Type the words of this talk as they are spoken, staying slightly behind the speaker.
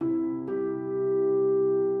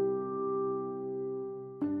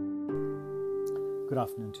Good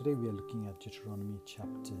afternoon. Today we are looking at Deuteronomy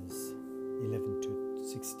chapters 11 to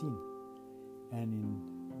 16. And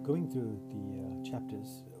in going through the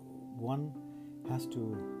chapters, one has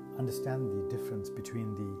to understand the difference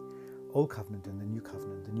between the Old Covenant and the New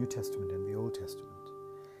Covenant, the New Testament and the Old Testament.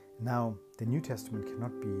 Now, the New Testament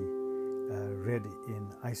cannot be read in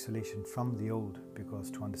isolation from the Old, because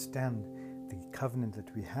to understand the covenant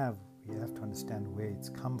that we have to understand where it's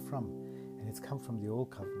come from. And it's come from the Old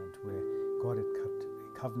Covenant, where God had cut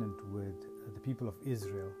a covenant with the people of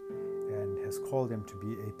Israel and has called them to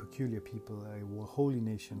be a peculiar people, a holy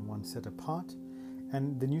nation, one set apart.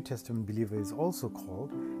 And the New Testament believer is also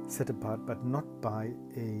called set apart, but not by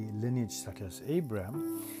a lineage such as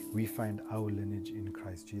Abraham. We find our lineage in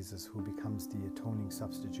Christ Jesus, who becomes the atoning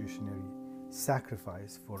substitutionary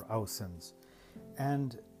sacrifice for our sins.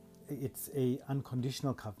 And it's a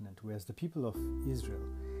unconditional covenant, whereas the people of Israel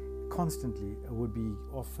constantly would be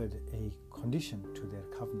offered a condition to their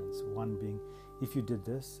covenants. One being, if you did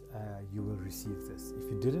this, you will receive this. If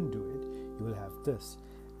you didn't do it, you will have this.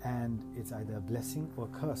 And it's either a blessing or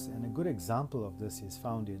a curse. And a good example of this is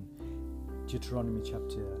found in Deuteronomy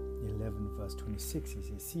chapter 11 verse 26. He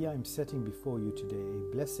says, "See, I am setting before you today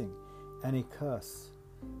a blessing and a curse.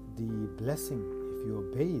 The blessing, if you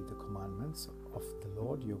obey the commandments of the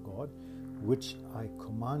Lord your God, which I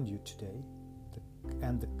command you today,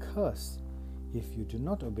 and the curse, if you do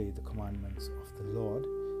not obey the commandments of the Lord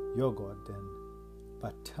your God, then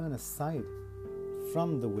but turn aside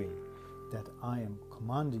from the way that I am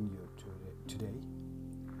commanding you today,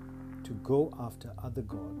 to go after other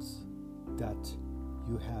gods that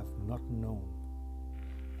you have not known."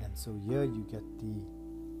 And so here you get the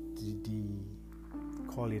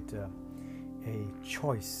call it a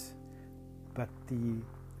choice. But the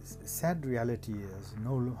sad reality is,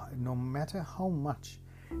 no matter how much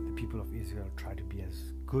the people of Israel try to be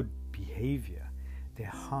as good behavior, their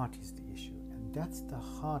heart is the issue. And that's the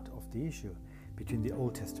heart of the issue between the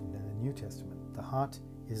Old Testament and the New Testament. The heart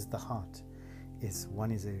is the heart.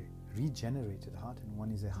 One is a regenerated heart, and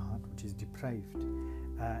one is a heart which is depraved,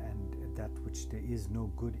 and that which there is no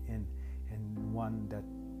good in, and one that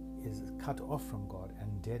is cut off from God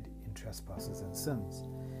and dead in trespasses and sins.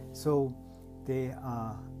 So they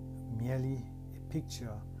are merely a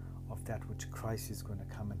picture of that which Christ is going to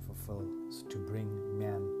come and fulfill, to bring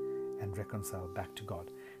man and reconcile back to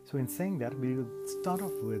God. So in saying that, we'll start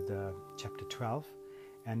off with chapter 12.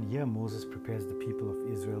 And here Moses prepares the people of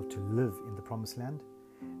Israel to live in the promised land.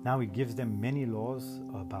 Now he gives them many laws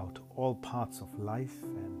about all parts of life,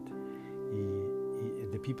 and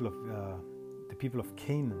the people of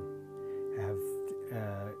Canaan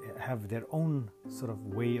have their own sort of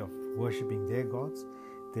way of worshiping their gods.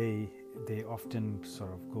 They often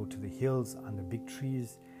sort of go to the hills under big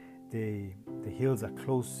trees. The hills are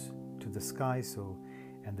close to the sky,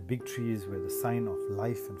 and the big trees were the sign of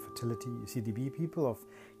life and fertility. You see, the people of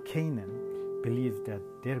Canaan believed that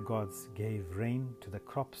their gods gave rain to the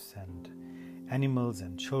crops and animals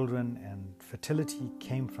and children, and fertility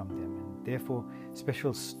came from them, and therefore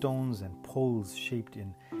special stones and poles shaped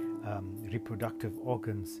in reproductive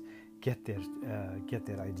organs get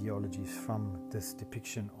their ideologies from this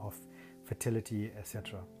depiction of fertility,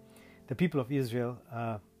 etc. The people of Israel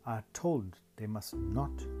are told they must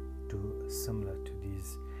not do similar to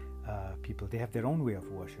these people. They have their own way of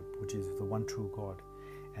worship, which is the one true God,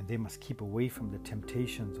 and they must keep away from the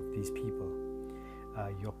temptations of these people.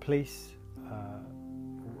 The place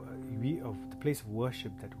of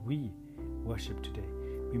worship that we worship today,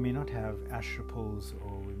 we may not have Asherah poles,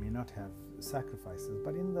 or we may not have sacrifices,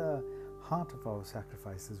 but in the heart of our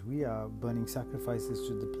sacrifices, we are burning sacrifices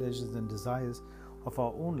to the pleasures and desires of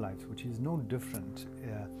our own lives, which is no different.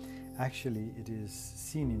 Actually, it is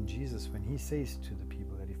seen in Jesus when he says to the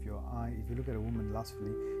people that if you look at a woman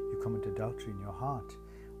lustfully, you commit adultery in your heart.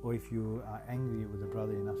 Or if you are angry with a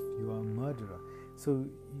brother enough, you are a murderer. So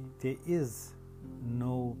there is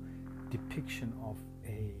no depiction of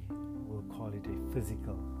we'll call it a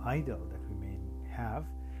physical idol that we may have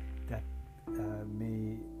that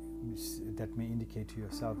may indicate to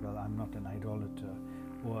yourself, well, I'm not an idolater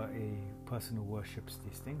or a person who worships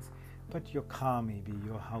these things. But your car may be,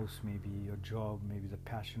 your house may be, your job may be, the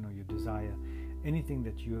passion or your desire, anything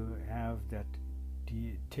that you have that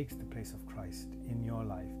takes the place of Christ in your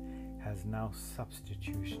life has now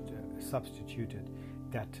substituted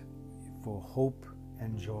that for hope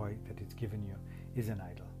and joy that it's given you is an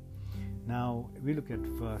idol. Now we look at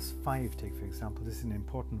verse 5, take for example. This is an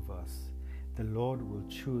important verse. The Lord will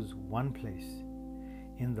choose one place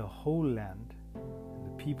in the whole land, and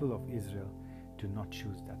the people of Israel do not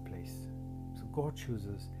choose that place. So God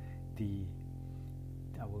chooses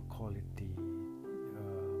I will call it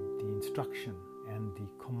instruction and the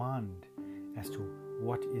command as to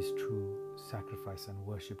what is true sacrifice and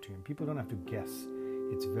worship to Him. People don't have to guess.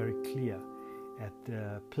 It's very clear. At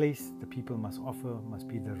the place the people must offer must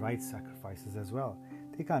be the right sacrifices as well.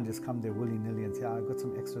 They can't just come there willy-nilly and say, I've got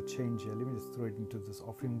some extra change here, let me just throw it into this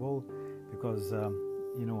offering bowl, because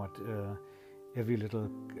you know what, every little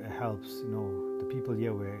helps. The people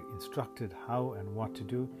here were instructed how and what to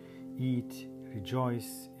do. Eat,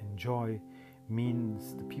 rejoice, enjoy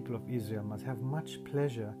means the people of Israel must have much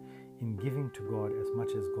pleasure in giving to God as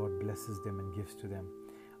much as God blesses them and gives to them.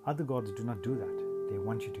 Other gods do not do that. They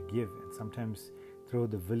want you to give, and sometimes throw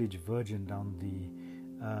the village virgin down the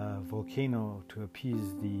volcano to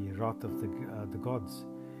appease the wrath of the gods.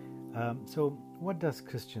 So what does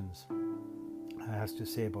Christians has to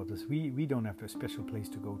say about this? We don't have a special place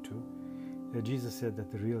to go to. Jesus said that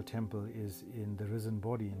the real temple is in the risen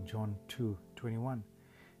body in John 2:21.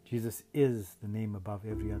 Jesus is the name above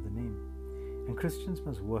every other name. And Christians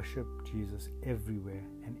must worship Jesus everywhere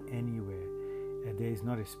and anywhere. There is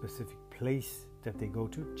not a specific place that they go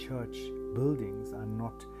to. Church buildings are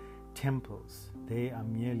not temples. They are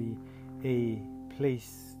merely a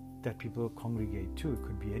place that people congregate to. It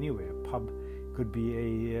could be anywhere. A pub, could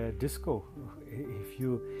be a disco.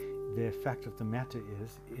 The fact of the matter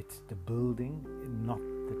is, it's the building, not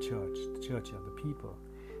the church. The church are the people.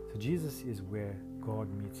 So Jesus is where God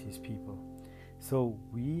meets His people. So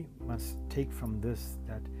we must take from this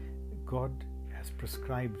that God has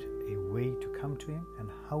prescribed a way to come to Him and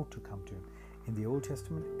how to come to Him in the Old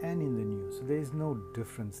Testament and in the New. So there is no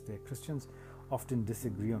difference there. Christians often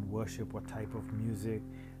disagree on worship, what type of music,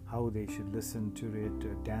 how they should listen to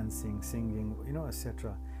it, dancing, singing,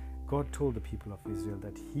 etc. God told the people of Israel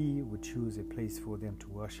that He would choose a place for them to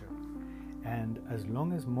worship. And as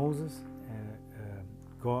long as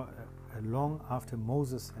long after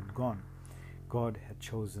Moses had gone, God had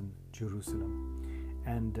chosen Jerusalem.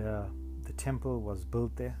 And the temple was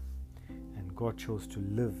built there, and God chose to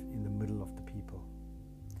live in the middle of the people.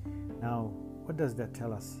 Now, what does that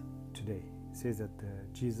tell us today? It says that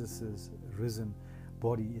Jesus' risen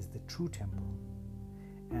body is the true temple.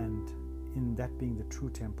 And in that being the true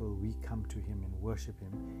temple, we come to Him and worship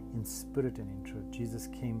Him in spirit and in truth. Jesus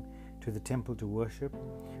came to the temple to worship,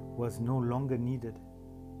 was no longer needed.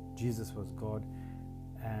 Jesus was God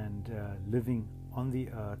and living on the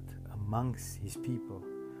earth amongst His people.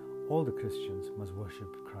 All the Christians must worship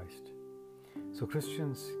Christ. So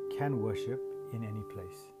Christians can worship in any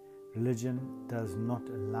place. Religion does not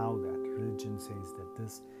allow that. Religion says that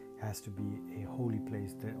this has to be a holy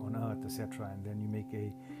place there on earth, etc., and then you make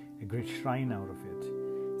a great shrine out of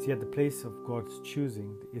it. See, at the place of God's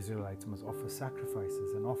choosing, the Israelites must offer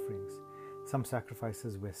sacrifices and offerings. Some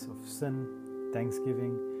sacrifices were of sin,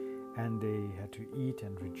 thanksgiving, and they had to eat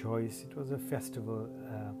and rejoice. It was a festival,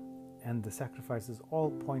 and the sacrifices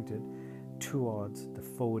all pointed towards the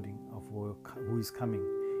forwarding of who is coming,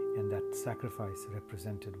 and that sacrifice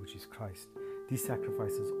represented, which is Christ. These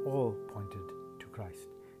sacrifices all pointed to Christ.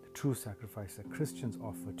 The true sacrifice that Christians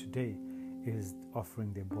offer today is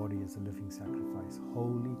offering their body as a living sacrifice,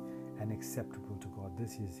 holy and acceptable to God.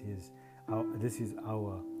 This is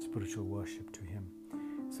our spiritual worship to Him.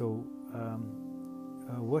 So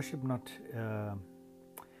worship not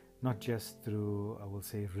just through, I will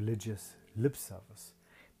say, religious lip service,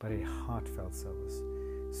 but a heartfelt service.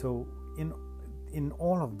 So in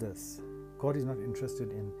all of this, God is not interested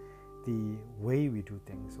in the way we do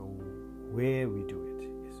things or where we do it.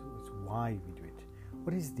 It's why we do it.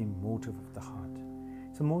 What is the motive of the heart?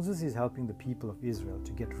 So Moses is helping the people of Israel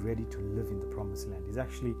to get ready to live in the promised land. He's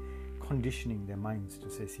actually conditioning their minds to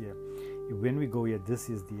say, here, when we go here, this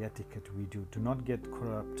is the etiquette we do. Do not get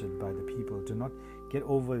corrupted by the people. Do not get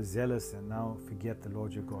overzealous and now forget the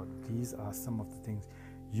Lord your God. These are some of the things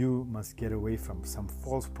you must get away from. Some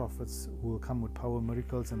false prophets who will come with power,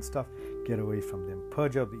 miracles and stuff, get away from them.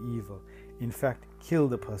 Purge out the evil. In fact, kill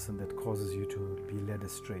the person that causes you to be led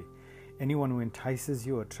astray. Anyone who entices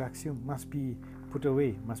you or attracts you must be put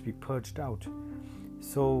away, must be purged out.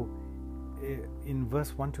 So in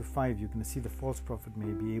verse 1 to 5, you can see the false prophet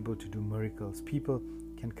may be able to do miracles. People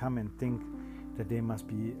can come and think that they must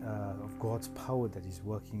be of God's power that is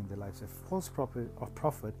working in their lives. A false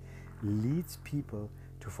prophet leads people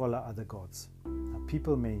to follow other gods. Now,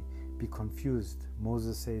 people may be confused.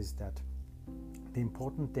 Moses says that the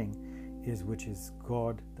important thing is which is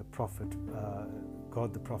God the prophet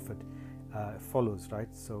follows, right?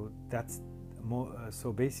 So that's more.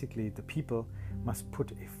 So basically, the people must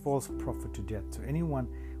put a false prophet to death. So anyone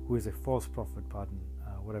who is a false prophet,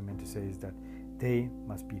 what I meant to say is that they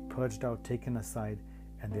must be purged out, taken aside,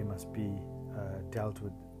 and they must be dealt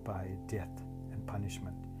with by death and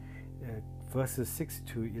punishment. verses 6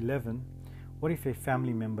 to 11, what if a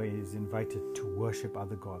family member is invited to worship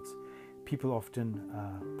other gods? People often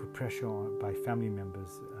put pressure on by family members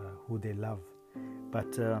who they love,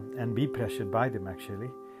 and be pressured by them actually.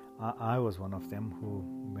 I was one of them who,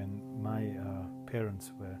 when my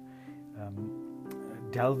parents were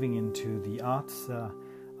delving into the arts,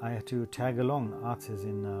 I had to tag along. Arts as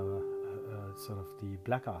in sort of the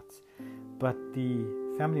black arts. But the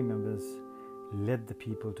family members led the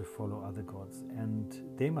people to follow other gods,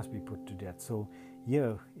 and they must be put to death. So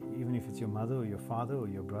here, even if it's your mother or your father or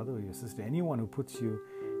your brother or your sister, anyone who puts you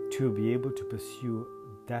to be able to pursue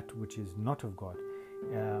that which is not of God,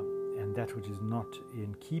 and that which is not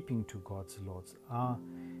in keeping to God's laws are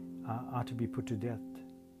to be put to death.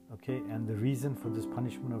 Okay, and the reason for this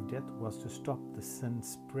punishment of death was to stop the sin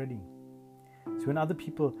spreading. So when other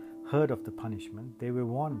people heard of the punishment, they were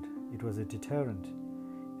warned. It was a deterrent.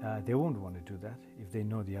 They won't want to do that if they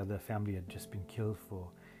know the other family had just been killed for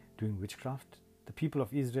doing witchcraft. The people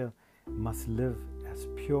of Israel must live as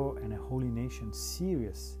pure and a holy nation.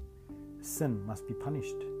 Serious sin must be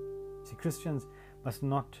punished. See, Christians must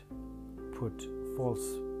not put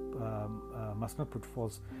false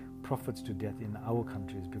prophets to death in our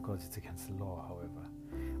countries because it's against the law, however.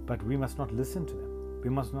 But we must not listen to them. We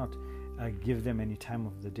must not give them any time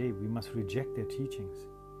of the day. We must reject their teachings.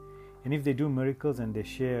 And if they do miracles and they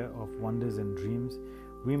share of wonders and dreams,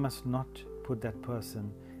 we must not put that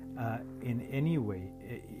person in any way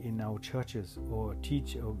in our churches or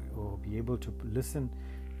teach or be able to listen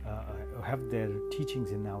or have their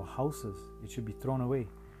teachings in our houses. It should be thrown away.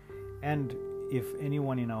 And if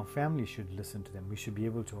anyone in our family should listen to them, we should be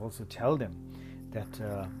able to also tell them that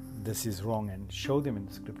this is wrong and show them in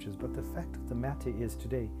the scriptures. But the fact of the matter is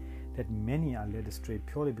today that many are led astray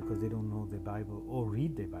purely because they don't know the Bible or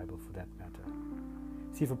read the Bible for that matter.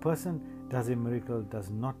 See, if a person does a miracle, does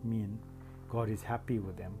not mean God is happy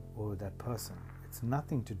with them or that person. It's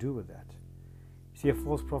nothing to do with that. See, a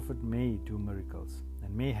false prophet may do miracles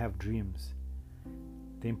and may have dreams.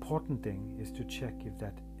 The important thing is to check if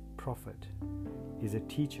that prophet is a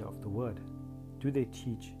teacher of the word. Do they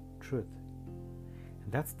teach truth?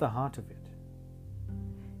 And that's the heart of it.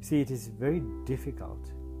 See, it is very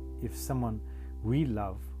difficult if someone we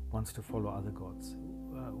love wants to follow other gods.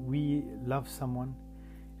 We love someone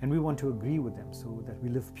and we want to agree with them so that we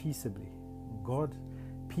live peaceably.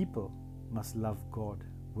 People must love God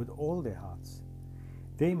with all their hearts.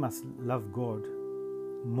 They must love God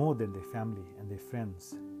more than their family and their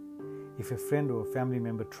friends. If a friend or a family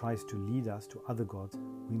member tries to lead us to other gods,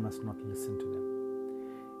 we must not listen to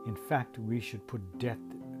them. In fact, we should put death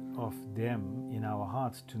of them in our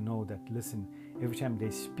hearts to know that, listen, every time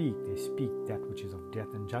they speak that which is of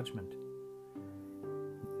death and judgment.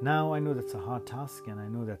 Now, I know that's a hard task, and I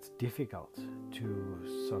know that's difficult to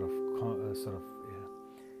sort of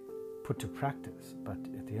put to practice. But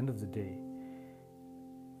at the end of the day,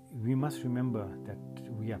 we must remember that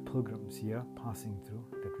we are pilgrims here passing through,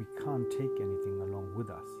 that we can't take anything along with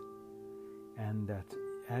us, and that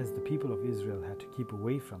as the people of Israel had to keep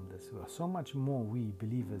away from this, so much more we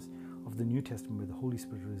believers of the New Testament, where the Holy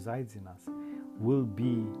Spirit resides in us, will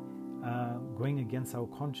be going against our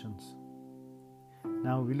conscience.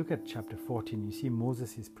 Now we look at chapter 14. You see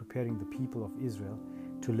Moses is preparing the people of Israel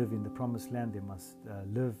to live in the promised land. They must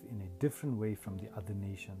live in a different way from the other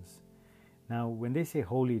nations. Now when they say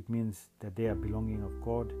holy, it means that they are belonging of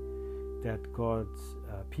God, that God's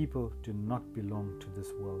people do not belong to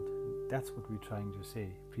this world. That's what we're trying to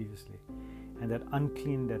say previously. And that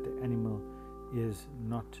unclean, that the animal is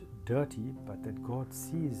not dirty, but that God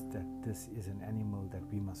sees that this is an animal that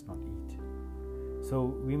we must not eat. So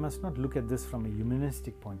we must not look at this from a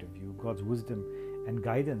humanistic point of view. God's wisdom and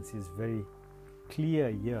guidance is very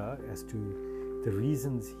clear here as to the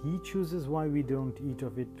reasons He chooses why we don't eat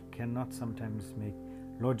of it cannot sometimes make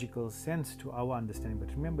logical sense to our understanding.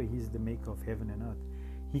 But remember, He's the maker of heaven and earth.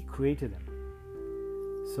 He created them.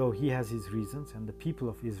 So He has His reasons, and the people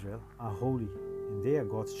of Israel are holy, and they are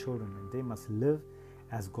God's children, and they must live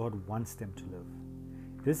as God wants them to live.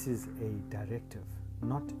 This is a directive,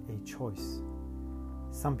 not a choice.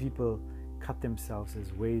 Some people cut themselves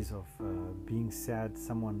as ways of being sad.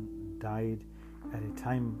 Someone died at a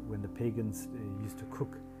time when the pagans used to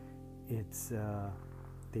cook.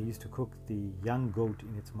 They used to cook the young goat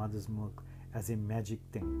in its mother's milk as a magic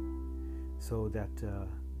thing, so that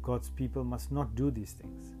God's people must not do these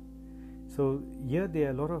things. So here there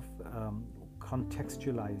are a lot of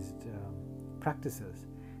contextualized practices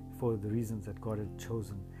for the reasons that God had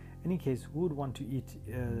chosen. In any case, who would want to eat?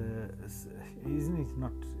 Is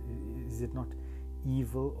it not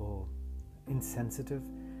evil or insensitive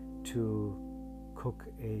to cook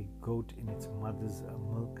a goat in its mother's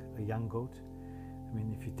milk, a young goat. I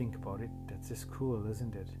mean, if you think about it, that's just cruel,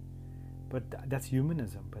 isn't it? But that's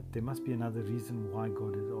humanism. But there must be another reason why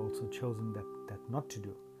God has also chosen that not to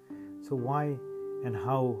do. So why and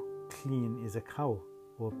how clean is a cow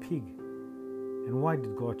or a pig? And why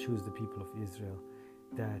did God choose the people of Israel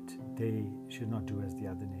that they should not do as the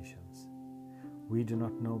other nations? We do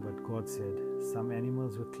not know, but God said some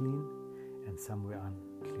animals were clean and some were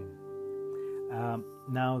unclean.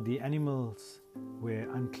 Now the animals were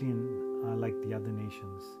unclean are like the other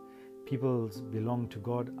nations. Peoples belong to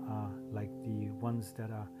God are like the ones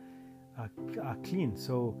that are clean.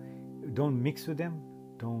 So don't mix with them,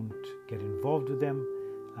 don't get involved with them,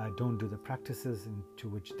 don't do the practices into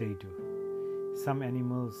which they do. Some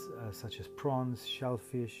animals such as prawns,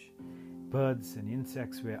 shellfish, birds and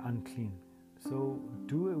insects were unclean. So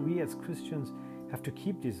do we as Christians have to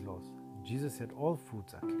keep these laws? Jesus said all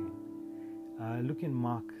foods are clean. Look in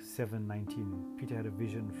Mark 7:19. Peter had a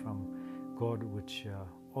vision from God which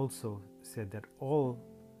also said that all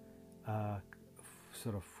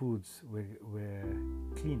sort of foods were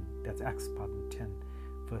clean. That's Acts 10,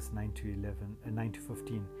 verse 9 to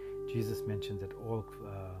 15. Jesus mentioned that all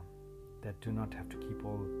that do not have to keep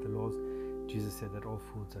all the laws. Jesus said that all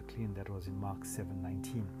foods are clean. That was in Mark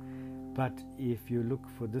 7:19. But if you look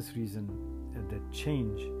for this reason, the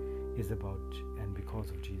change is about and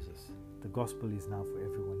because of Jesus. The gospel is now for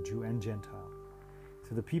everyone, Jew and Gentile.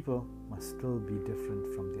 So the people must still be different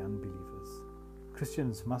from the unbelievers.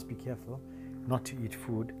 Christians must be careful not to eat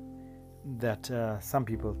food that some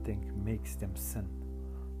people think makes them sin.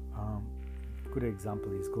 Good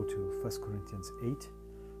example is go to 1 Corinthians 8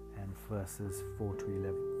 and verses 4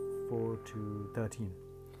 to 13.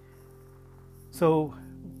 So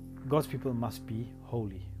God's people must be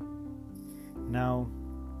holy. Now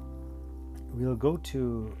we'll go to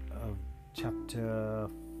chapter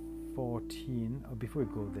 14. Before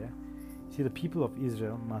we go there, see, the people of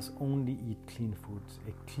Israel must only eat clean foods.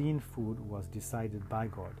 A clean food was decided by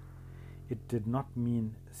God. It did not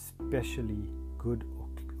mean especially good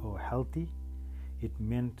or healthy. It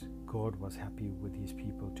meant God was happy with his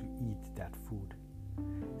people to eat that food.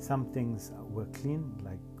 Some things were clean,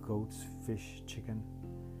 like goats, fish, chicken.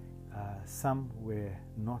 Some were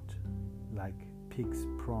not, like pigs,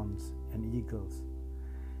 prawns, and eagles.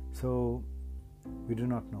 So we do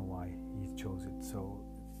not know why he chose it. So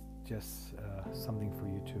just something for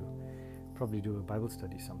you to probably do a Bible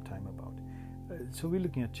study sometime about. So we're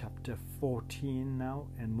looking at chapter 14 now,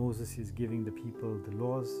 and Moses is giving the people the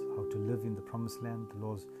laws, how to live in the promised land, the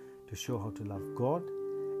laws to show how to love God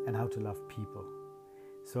and how to love people.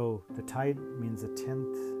 So the tithe means a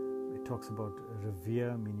tenth. It talks about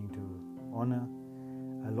revere, meaning to honor,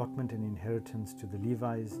 allotment and inheritance to the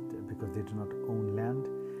Levites because they do not own land.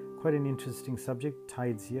 Quite an interesting subject,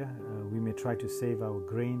 tithes here. We may try to save our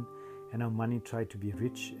grain and our money, try to be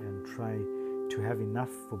rich and try to have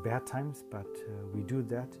enough for bad times, but we do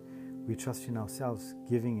that. We trust in ourselves.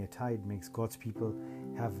 Giving a tithe makes God's people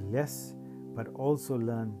have less, but also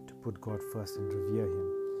learn to put God first and revere him.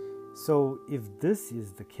 So if this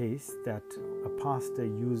is the case that a pastor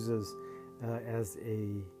uses as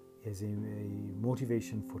a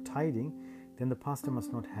motivation for tithing, then the pastor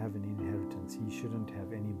must not have an inheritance. He shouldn't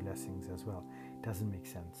have any blessings as well. It doesn't make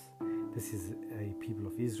sense. This is a people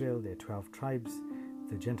of Israel. There are 12 tribes.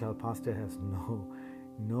 The Gentile pastor has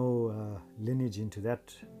no lineage into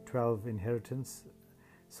that 12 inheritance.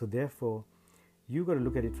 So therefore, you've got to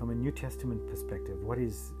look at it from a New Testament perspective. What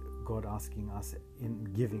is God asking us in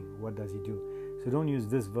giving? What does he do? So don't use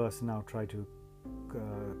this verse now, try to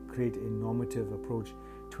create a normative approach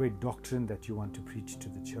to a doctrine that you want to preach to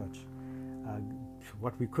the church.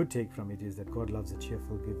 What we could take from it is that God loves a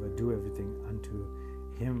cheerful giver. Do everything unto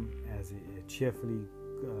him as a cheerfully.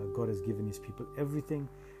 God has given his people everything.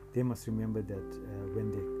 They must remember that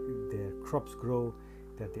when their crops grow,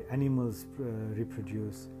 that the animals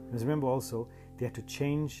reproduce. Must remember also they have to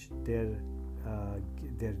change their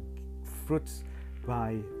fruits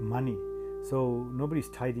by money. So nobody's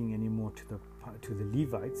tithing anymore to the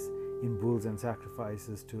Levites in bulls and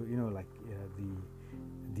sacrifices to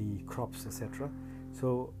the crops, etc.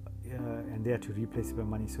 So and they have to replace it by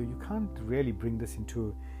money. So you can't really bring this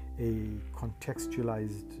into a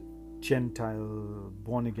contextualized Gentile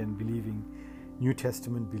born again believing New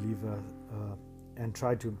Testament believer and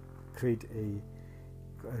try to create a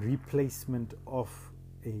replacement of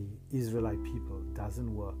a Israelite people.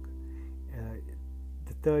 Doesn't work.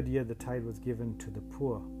 The third year the tithe was given to the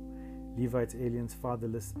poor. Levites, aliens,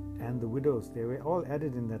 fatherless, and the widows. They were all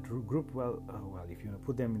added in that group. Well, if you want to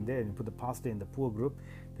put them in there and put the pastor in the poor group,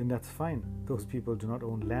 then that's fine. Those people do not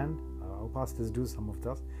own land. Our pastors do, some of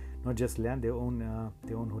us. Not just land, they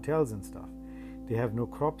own hotels and stuff. They have no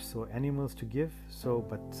crops or animals to give. So,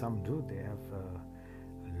 but some do. They have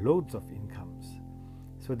loads of incomes.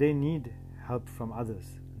 So they need help from others.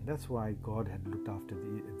 And that's why God had looked after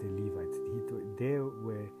the Levites. They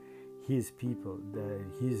were His people,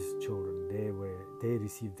 His children. They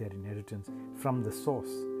received their inheritance from the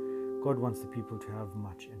source. God wants the people to have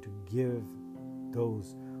much and to give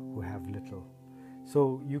those who have little.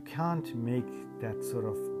 So you can't make that sort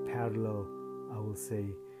of parallel, I will say,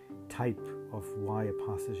 type of why a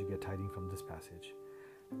pastor should get tithing from this passage.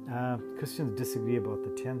 Christians disagree about the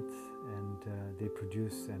 10th, and they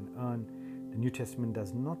produce and earn. The New Testament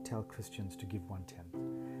does not tell Christians to give 1/10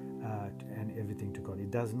 and everything to God.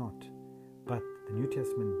 It does not. But the New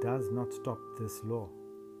Testament does not stop this law.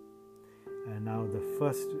 And now the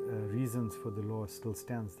first reasons for the law still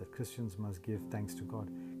stands, that Christians must give thanks to God.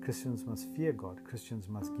 Christians must fear God. Christians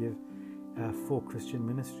must give for Christian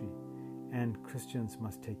ministry. And Christians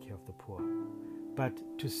must take care of the poor. But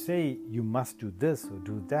to say you must do this or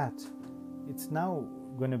do that, it's now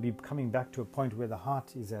going to be coming back to a point where the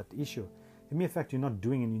heart is at issue. The mere fact you're not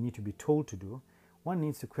doing and you need to be told to do, one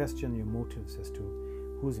needs to question your motives as to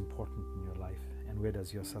who's important in your life and where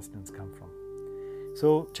does your sustenance come from.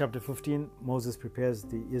 So, chapter 15, Moses prepares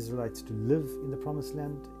the Israelites to live in the promised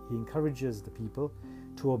land. He encourages the people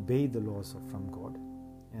to obey the laws from God.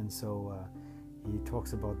 And so he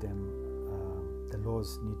talks about them. The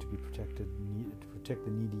laws need to be protected, to protect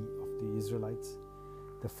the needy of the Israelites.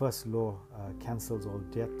 The first law cancels all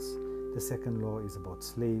debts. The second law is about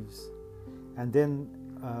slaves. And then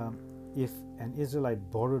if an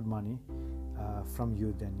Israelite borrowed money from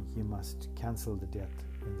you, then he must cancel the debt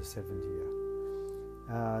in the 7th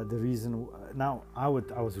year. The reason, now I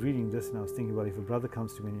was reading this and I was thinking about, if a brother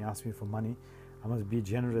comes to me and he asks me for money, I must be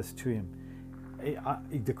generous to him.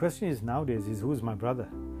 The question is nowadays is, who's my brother?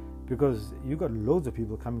 Because you got loads of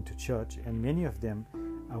people coming to church, and many of them,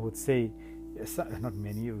 I would say, not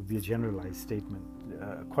many, it would be a generalized statement,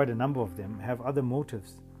 quite a number of them have other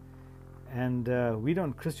motives. And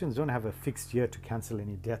Christians don't have a fixed year to cancel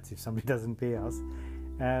any debts if somebody doesn't pay us.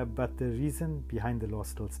 But the reason behind the law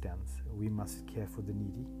still stands. We must care for the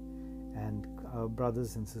needy, and our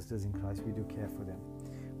brothers and sisters in Christ, we do care for them.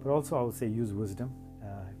 But also I would say use wisdom,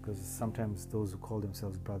 because sometimes those who call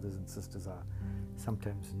themselves brothers and sisters are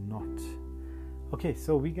sometimes not. Okay,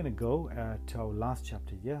 so we're going to go to our last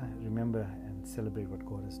chapter here. Remember and celebrate what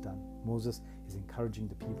God has done. Moses is encouraging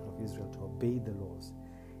the people of Israel to obey the laws,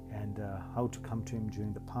 and how to come to him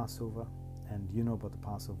during the Passover. And you know about the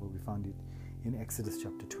Passover, we found it in Exodus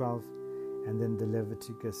chapter 12, and then the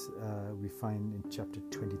Leviticus we find in chapter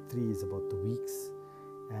 23 is about the weeks,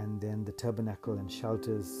 and then the tabernacle and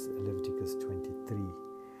shelters, Leviticus 23.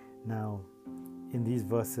 Now in these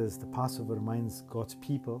verses, the Passover reminds God's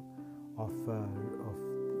people of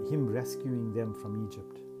him rescuing them from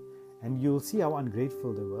Egypt. And you'll see how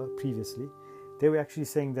ungrateful they were previously. They were actually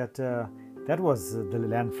saying that that was the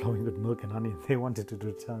land flowing with milk and honey. They wanted to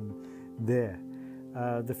return there.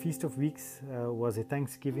 The Feast of Weeks was a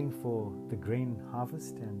thanksgiving for the grain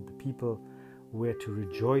harvest, and the people were to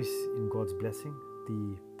rejoice in God's blessing.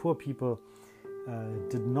 The poor people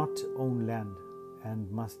did not own land and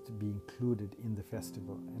must be included in the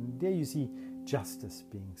festival. And there you see justice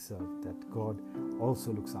being served, that God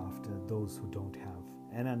also looks after those who don't have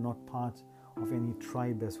and are not part of any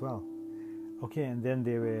tribe as well. Okay, and then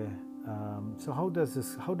they were, so how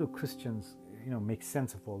do Christians, make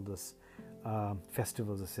sense of all this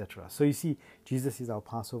festivals, etc.? So you see, Jesus is our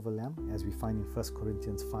Passover lamb, as we find in 1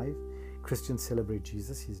 Corinthians 5. Christians celebrate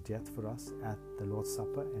Jesus, his death for us, at the Lord's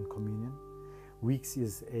Supper and communion. Weeks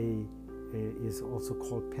is also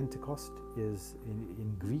called Pentecost, is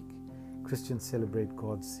in Greek. Christians celebrate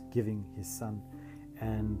God's giving his Son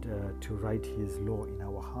and to write his law in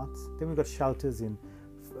our hearts. Then we've got shelters in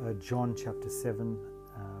John chapter 7,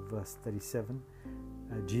 verse 37.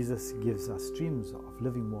 Jesus gives us streams of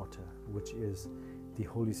living water, which is the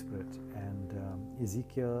Holy Spirit. And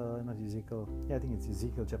Ezekiel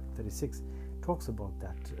chapter 36 talks about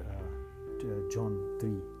that, John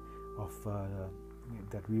 3, of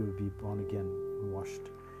that we will be born again and washed,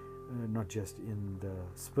 not just in the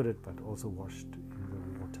Spirit, but also washed in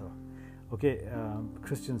the water. Okay,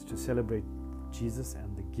 Christians to celebrate Jesus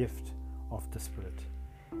and the gift of the Spirit.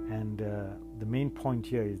 And the main point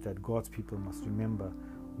here is that God's people must remember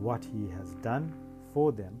what he has done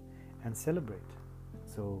for them and celebrate.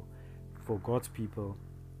 So for God's people,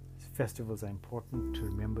 festivals are important to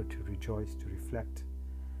remember, to rejoice, to reflect.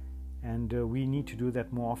 And we need to do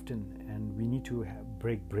that more often, and we need to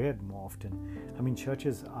break bread more often. I mean,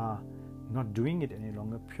 churches are not doing it any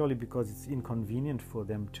longer purely because it's inconvenient for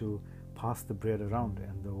them to pass the bread around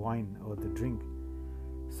and the wine or the drink.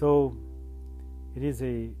 So it is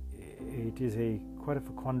a quite of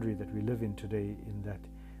a quandary that we live in today, in that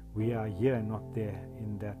we are here and not there,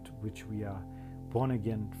 in that which we are born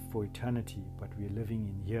again for eternity, but we are living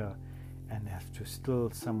in here and have to still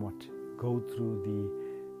somewhat go through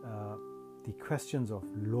the questions of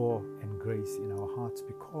law and grace in our hearts,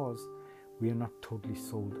 because we are not totally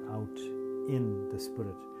sold out in the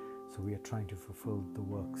Spirit. So we are trying to fulfill the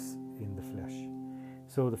works in the flesh.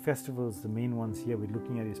 So the festivals, the main ones here we're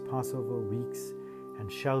looking at is Passover, weeks,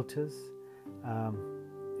 and shelters.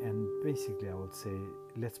 And basically I would say,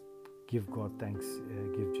 let's give God thanks,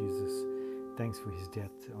 give Jesus thanks for his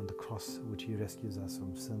death on the cross, which he rescues us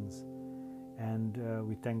from sins. And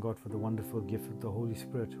we thank God for the wonderful gift of the Holy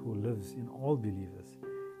Spirit who lives in all believers.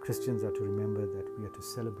 Christians are to remember that we are to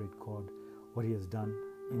celebrate God, what he has done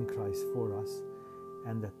in Christ for us,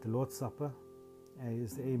 and that the Lord's Supper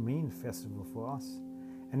is a main festival for us.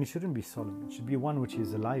 And it shouldn't be solemn. It should be one which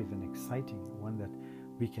is alive and exciting, one that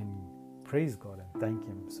we can praise God and thank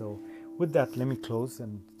him. So with that, let me close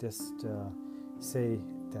and just say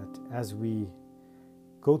that as we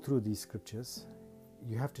go through these scriptures,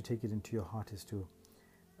 you have to take it into your heart as to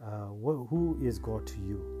who is God to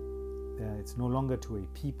you. It's no longer to a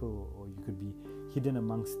people, or you could be hidden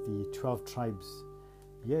amongst the 12 tribes.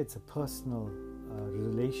 Yeah, it's a personal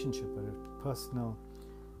relationship, or a personal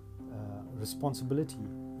responsibility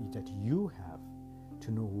that you have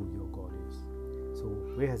to know who your God is. So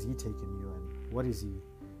where has he taken you, and what is he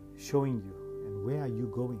showing you, and where are you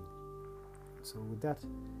going? So with that,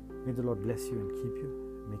 may the Lord bless you and keep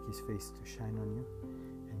you, make his face to shine on you,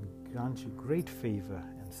 and grant you great favor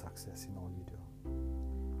and success in all you